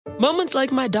Moments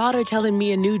like my daughter telling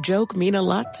me a new joke mean a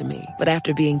lot to me. But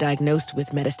after being diagnosed with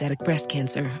metastatic breast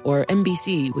cancer, or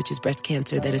MBC, which is breast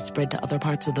cancer that is spread to other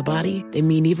parts of the body, they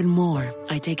mean even more.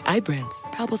 I take Ibrance,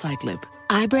 palbociclib.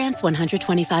 Ibrance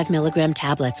 125 milligram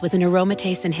tablets with an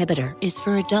aromatase inhibitor is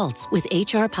for adults with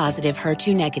HR-positive,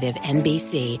 HER2-negative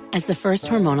MBC as the first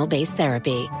hormonal-based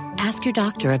therapy. Ask your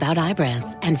doctor about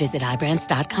Ibrance and visit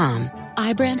Ibrance.com.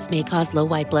 Ibrance may cause low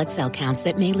white blood cell counts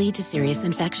that may lead to serious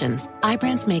infections.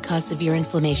 Ibrance may cause severe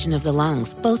inflammation of the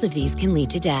lungs. Both of these can lead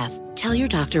to death. Tell your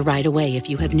doctor right away if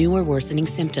you have new or worsening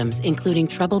symptoms, including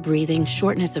trouble breathing,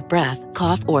 shortness of breath,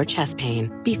 cough, or chest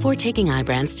pain. Before taking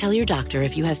Ibrance, tell your doctor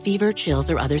if you have fever, chills,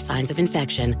 or other signs of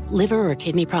infection, liver or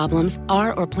kidney problems,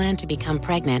 are or plan to become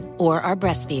pregnant, or are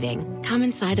breastfeeding.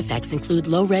 Common side effects include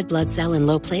low red blood cell and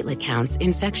low platelet counts,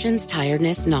 infections,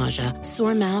 tiredness, nausea,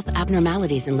 sore mouth,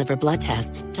 abnormalities in liver blood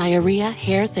tests, diarrhea,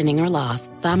 hair thinning or loss,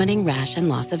 vomiting, rash, and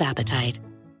loss of appetite.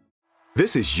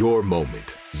 This is your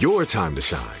moment, your time to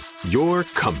shine, your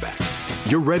comeback.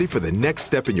 You're ready for the next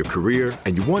step in your career,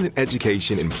 and you want an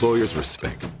education employers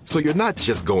respect. So you're not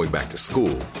just going back to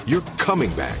school, you're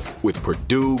coming back with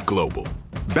Purdue Global.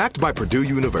 Backed by Purdue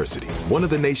University, one of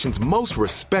the nation's most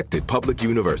respected public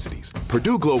universities,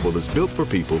 Purdue Global is built for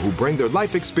people who bring their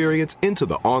life experience into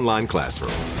the online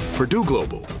classroom. Purdue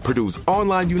Global, Purdue's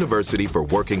online university for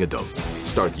working adults.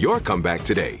 Start your comeback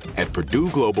today at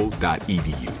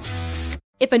purdueglobal.edu.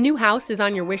 If a new house is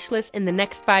on your wish list in the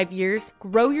next 5 years,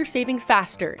 grow your savings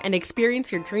faster and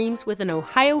experience your dreams with an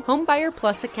Ohio Homebuyer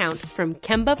Plus account from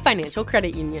Kemba Financial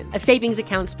Credit Union. A savings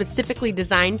account specifically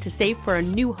designed to save for a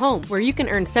new home, where you can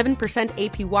earn 7%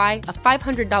 APY,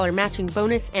 a $500 matching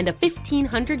bonus, and a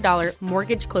 $1,500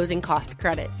 mortgage closing cost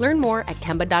credit. Learn more at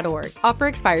Kemba.org. Offer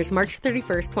expires March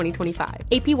 31st, 2025.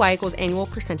 APY equals annual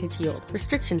percentage yield.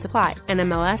 Restrictions apply.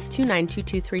 NMLS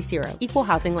 292230. Equal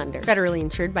housing lender. Federally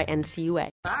insured by NCUA.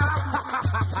 The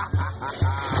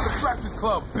Breakfast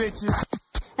Club, bitches.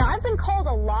 Now, I've been called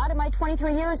a lot in my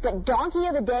 23 years, but Donkey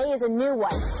of the Day is a new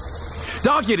one.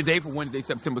 Donkey of the Day for Wednesday,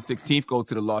 September 16th, goes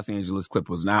to the Los Angeles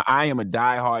Clippers. Now, I am a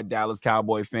diehard Dallas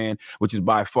Cowboy fan, which is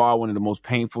by far one of the most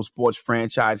painful sports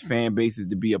franchise fan bases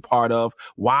to be a part of.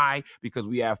 Why? Because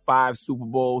we have 5 Super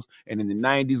Bowls, and in the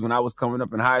 90s, when I was coming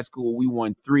up in high school, we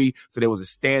won 3. So there was a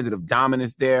standard of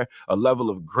dominance there, a level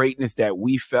of greatness that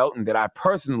we felt and that I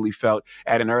personally felt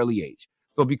at an early age.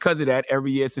 So because of that,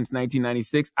 every year since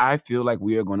 1996, I feel like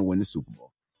we are going to win the Super Bowl.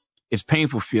 It's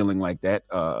painful feeling like that.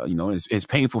 It's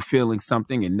painful feeling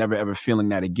something and never ever feeling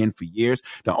that again for years.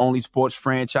 The only sports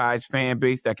franchise fan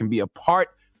base that can be a part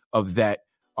of that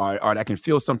or that can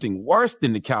feel something worse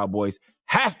than the Cowboys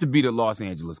has to be the Los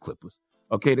Angeles Clippers.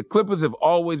 Okay, the Clippers have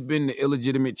always been the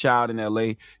illegitimate child in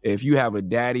LA. If you have a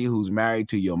daddy who's married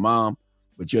to your mom,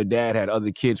 but your dad had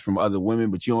other kids from other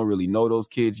women, but you don't really know those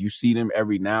kids. You see them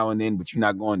every now and then, but you're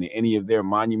not going to any of their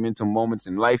monumental moments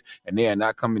in life, and they are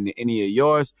not coming to any of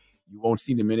yours. You won't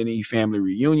see them in any family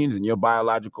reunions, and your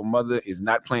biological mother is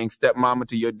not playing stepmama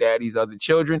to your daddy's other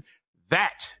children.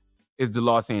 That is the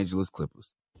Los Angeles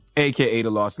Clippers, a.k.a. the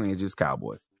Los Angeles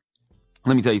Cowboys.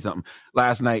 Let me tell you something.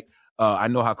 Last night, I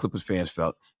know how Clippers fans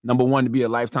felt. Number one, to be a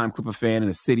lifetime Clipper fan in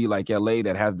a city like L.A.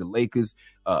 that has the Lakers,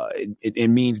 it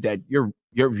means that you're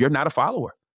not a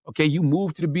follower. Okay, you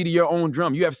move to the beat of your own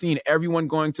drum. You have seen everyone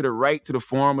going to the right, to the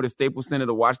Forum or the Staples Center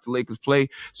to watch the Lakers play,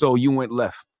 so you went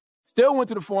left. Still went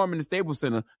to the Forum and the Staples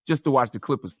Center just to watch the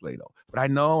Clippers play, though. But I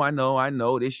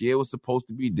know this year was supposed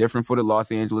to be different for the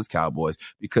Los Angeles Cowboys,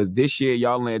 because this year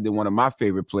y'all landed one of my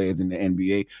favorite players in the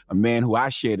NBA, a man who I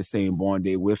share the same born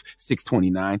day with,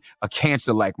 629, a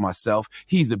cancer like myself.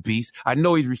 He's a beast. I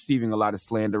know he's receiving a lot of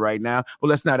slander right now, but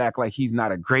let's not act like he's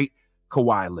not a great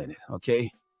Kawhi Leonard,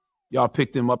 okay? Y'all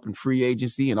picked him up in free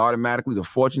agency, and automatically the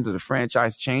fortunes of the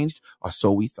franchise changed, or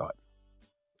so we thought.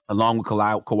 Along with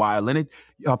Kawhi Leonard,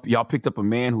 y'all picked up a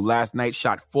man who last night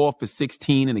shot 4 for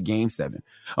 16 in a Game 7.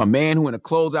 A man who in a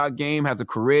closeout game has a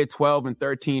career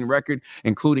 12-13 record,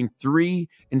 including 3-7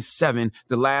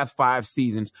 the last 5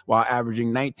 seasons, while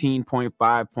averaging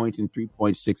 19.5 points and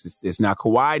 3.6 assists. Now,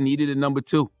 Kawhi needed a number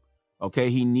 2. Okay,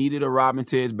 he needed a Robin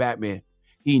to his Batman.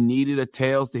 He needed a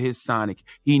Tails to his Sonic.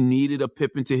 He needed a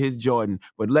Pippen to his Jordan.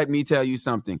 But let me tell you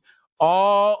something.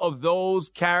 All of those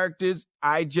characters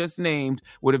I just named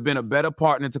would have been a better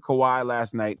partner to Kawhi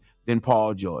last night than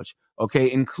Paul George,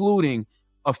 okay, including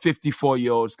a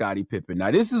 54-year-old Scottie Pippen.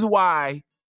 Now, this is why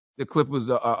the Clippers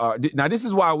this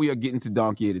is why we are getting to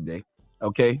Donkey of the Day,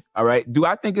 okay, all right? Do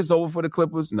I think it's over for the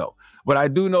Clippers? No. But I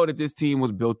do know that this team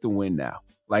was built to win now,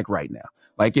 like right now.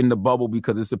 like in the bubble,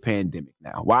 because it's a pandemic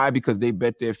now. Why? Because they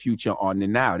bet their future on the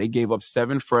now. They gave up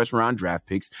 7 first-round draft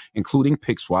picks, including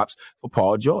pick swaps for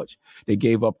Paul George. They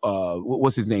gave up,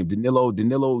 what's his name? Danilo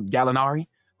Gallinari,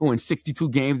 who in 62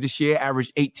 games this year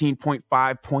averaged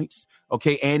 18.5 points.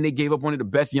 Okay, and they gave up one of the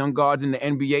best young guards in the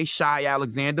NBA, Shai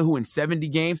Alexander, who in 70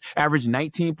 games averaged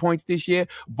 19 points this year.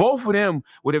 Both of them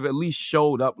would have at least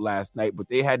showed up last night, but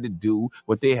they had to do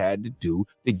what they had to do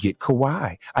to get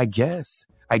Kawhi, I guess.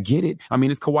 I get it. I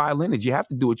mean, it's Kawhi Leonard. You have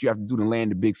to do what you have to do to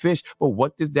land the big fish. But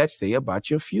what does that say about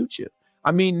your future?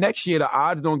 I mean, next year, the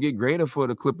odds don't get greater for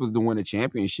the Clippers to win a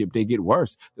championship. They get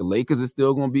worse. The Lakers are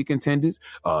still going to be contenders.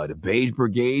 The Beige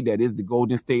Brigade, that is the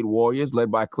Golden State Warriors,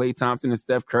 led by Klay Thompson and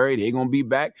Steph Curry, they're going to be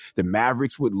back. The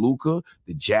Mavericks with Luka,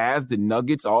 the Jazz, the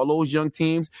Nuggets, all those young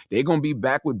teams, they're going to be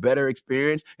back with better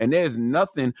experience. And there's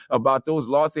nothing about those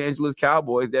Los Angeles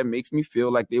Cowboys that makes me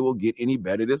feel like they will get any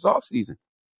better this offseason.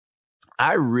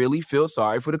 I really feel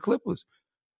sorry for the Clippers.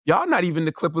 Y'all not even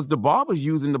the Clippers the barbers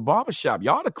use in the barbershop.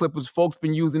 Y'all the Clippers folks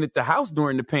been using at the house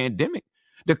during the pandemic.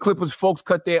 The Clippers folks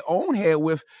cut their own hair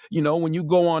with, when you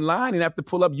go online and have to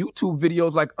pull up YouTube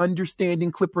videos like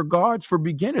Understanding Clipper Guards for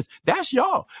Beginners. That's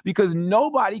y'all, because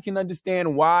nobody can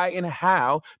understand why and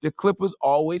how the Clippers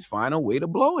always find a way to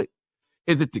blow it.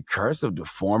 Is it the curse of the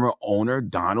former owner,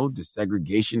 Donald, the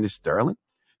segregation to Sterling?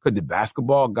 Could the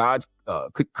basketball gods,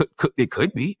 it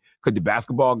could be. Could the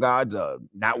basketball gods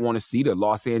not want to see the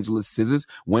Los Angeles Scissors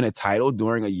win a title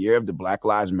during a year of the Black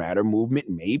Lives Matter movement?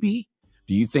 Maybe.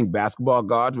 Do you think basketball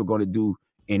gods were going to do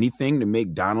anything to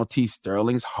make Donald T.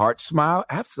 Sterling's heart smile?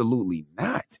 Absolutely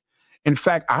not. In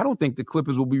fact, I don't think the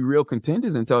Clippers will be real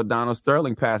contenders until Donald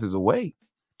Sterling passes away.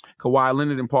 Kawhi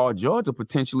Leonard and Paul George are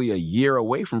potentially a year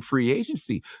away from free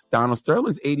agency. Donald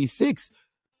Sterling's 86.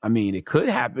 I mean, it could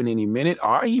happen any minute,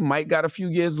 or he might got a few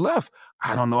years left.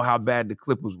 I don't know how bad the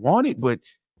Clippers want it, but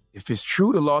if it's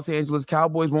true the Los Angeles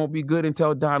Cowboys won't be good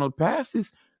until Donald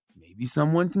passes, maybe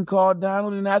someone can call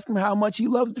Donald and ask him how much he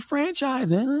loves the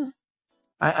franchise.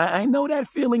 I know that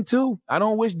feeling too. I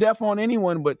don't wish death on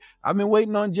anyone, but I've been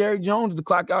waiting on Jerry Jones to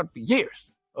clock out for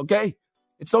years, okay?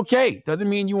 It's okay. Doesn't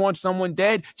mean you want someone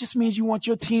dead. Just means you want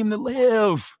your team to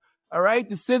live. All right,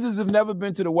 the Scissors have never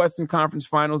been to the Western Conference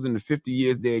Finals in the 50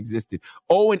 years they existed.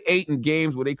 0-8 in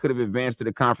games where they could have advanced to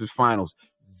the conference finals.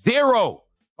 0,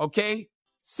 okay?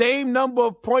 Same number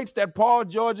of points that Paul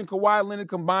George and Kawhi Leonard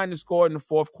combined to score in the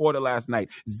fourth quarter last night.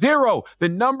 0, the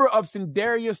number of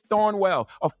Sindarius Thornwell,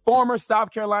 a former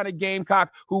South Carolina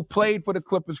Gamecock who played for the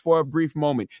Clippers for a brief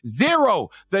moment. 0,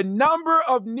 the number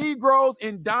of Negroes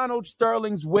in Donald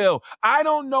Sterling's will. I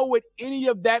don't know what any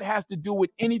of that has to do with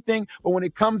anything, but when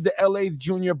it comes to LA's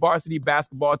junior varsity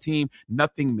basketball team,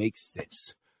 nothing makes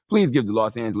sense. Please give the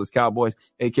Los Angeles Cowboys,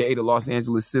 a.k.a. the Los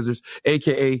Angeles Scissors,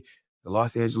 a.k.a. the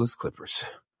Los Angeles Clippers,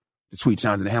 the sweet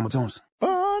sounds of the Hamiltons.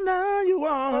 Oh, now you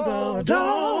are the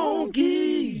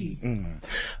donkey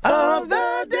of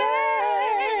the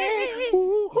day.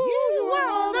 You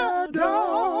are the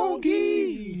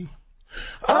donkey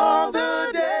of the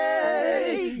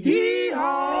day.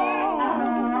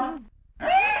 Yee-haw.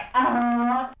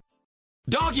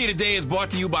 Donkey of the Day is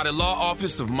brought to you by the law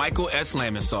office of Michael S.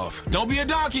 Lamonsoff. Don't be a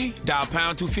donkey. Dial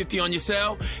pound 250 on your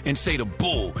cell and say the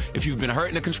bull if you've been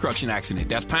hurt in a construction accident.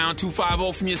 That's pound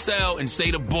 250 from your cell and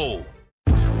say the bull.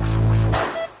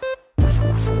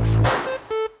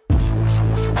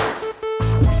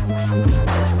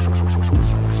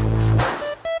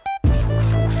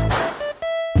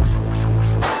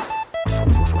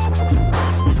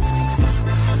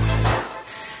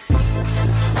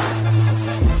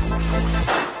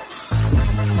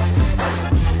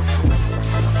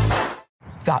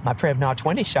 Got my Prevnar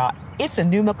 20 shot. It's a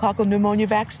pneumococcal pneumonia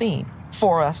vaccine.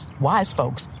 For us, wise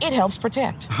folks, it helps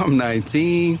protect. I'm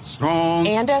 19, strong.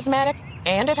 And asthmatic,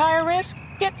 and at higher risk.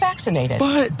 Get vaccinated.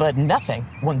 But nothing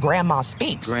when grandma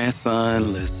speaks.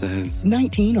 Grandson listens.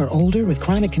 19 or older with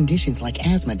chronic conditions like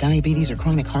asthma, diabetes, or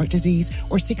chronic heart disease,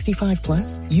 or 65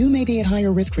 plus, you may be at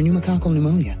higher risk for pneumococcal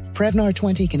pneumonia. Prevnar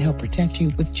 20 can help protect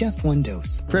you with just one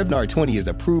dose. Prevnar 20 is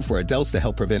approved for adults to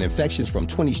help prevent infections from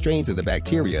 20 strains of the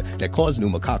bacteria that cause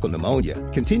pneumococcal pneumonia.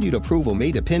 Continued approval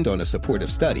may depend on a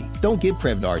supportive study. Don't give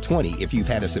Prevnar 20 if you've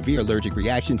had a severe allergic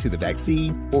reaction to the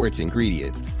vaccine or its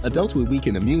ingredients. Adults with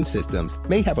weakened immune systems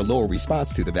may have a lower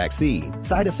response to the vaccine.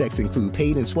 Side effects include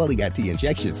pain and swelling at the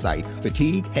injection site,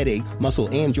 fatigue, headache, muscle,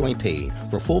 and joint pain.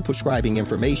 For full prescribing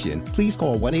information, please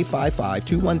call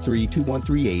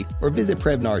 1-855-213-2138 or visit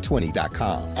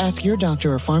Prevnar20.com. Ask your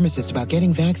doctor or pharmacist about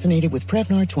getting vaccinated with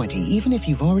Prevnar 20, even if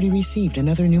you've already received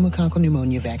another pneumococcal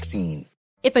pneumonia vaccine.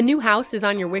 If a new house is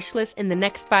on your wish list in the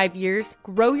next 5 years,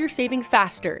 grow your savings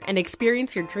faster and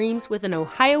experience your dreams with an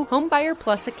Ohio Homebuyer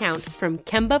Plus account from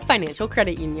Kemba Financial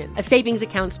Credit Union. A savings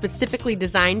account specifically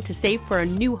designed to save for a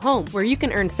new home where you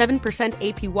can earn 7%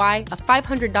 APY,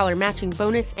 a $500 matching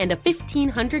bonus, and a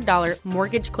 $1,500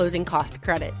 mortgage closing cost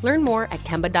credit. Learn more at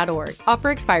Kemba.org. Offer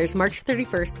expires March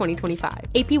 31st, 2025.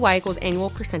 APY equals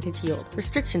annual percentage yield.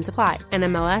 Restrictions apply.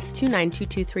 NMLS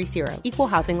 292230. Equal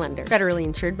housing lender. Federally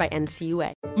insured by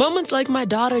NCUA. Moments like my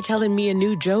daughter telling me a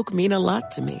new joke mean a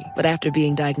lot to me. But after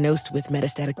being diagnosed with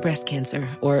metastatic breast cancer,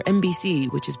 or MBC,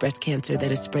 which is breast cancer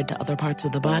that is spread to other parts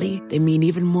of the body, they mean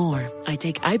even more. I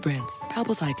take Ibrance,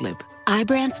 palbociclib.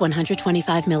 Ibrance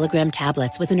 125 milligram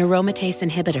tablets with an aromatase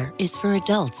inhibitor is for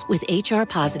adults with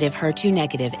HR-positive,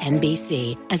 HER2-negative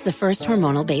NBC as the first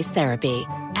hormonal-based therapy.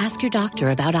 Ask your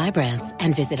doctor about Ibrance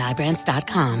and visit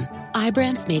Ibrance.com.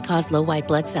 Ibrance may cause low white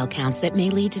blood cell counts that may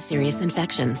lead to serious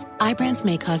infections. Ibrance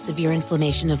may cause severe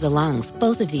inflammation of the lungs.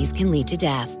 Both of these can lead to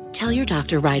death. Tell your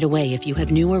doctor right away if you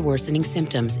have new or worsening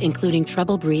symptoms, including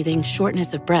trouble breathing,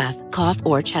 shortness of breath, cough,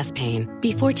 or chest pain.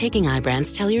 Before taking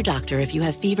Ibrance, tell your doctor if you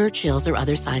have fever, chills, or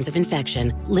other signs of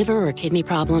infection, liver or kidney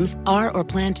problems, are or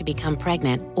plan to become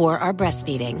pregnant, or are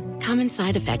breastfeeding. Common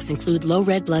side effects include low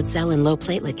red blood cell and low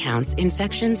platelet counts,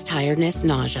 infections, tiredness,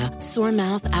 nausea, sore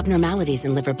mouth, abnormalities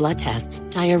in liver blood tests,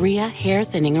 diarrhea, hair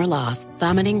thinning or loss,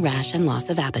 vomiting, rash, and loss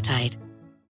of appetite.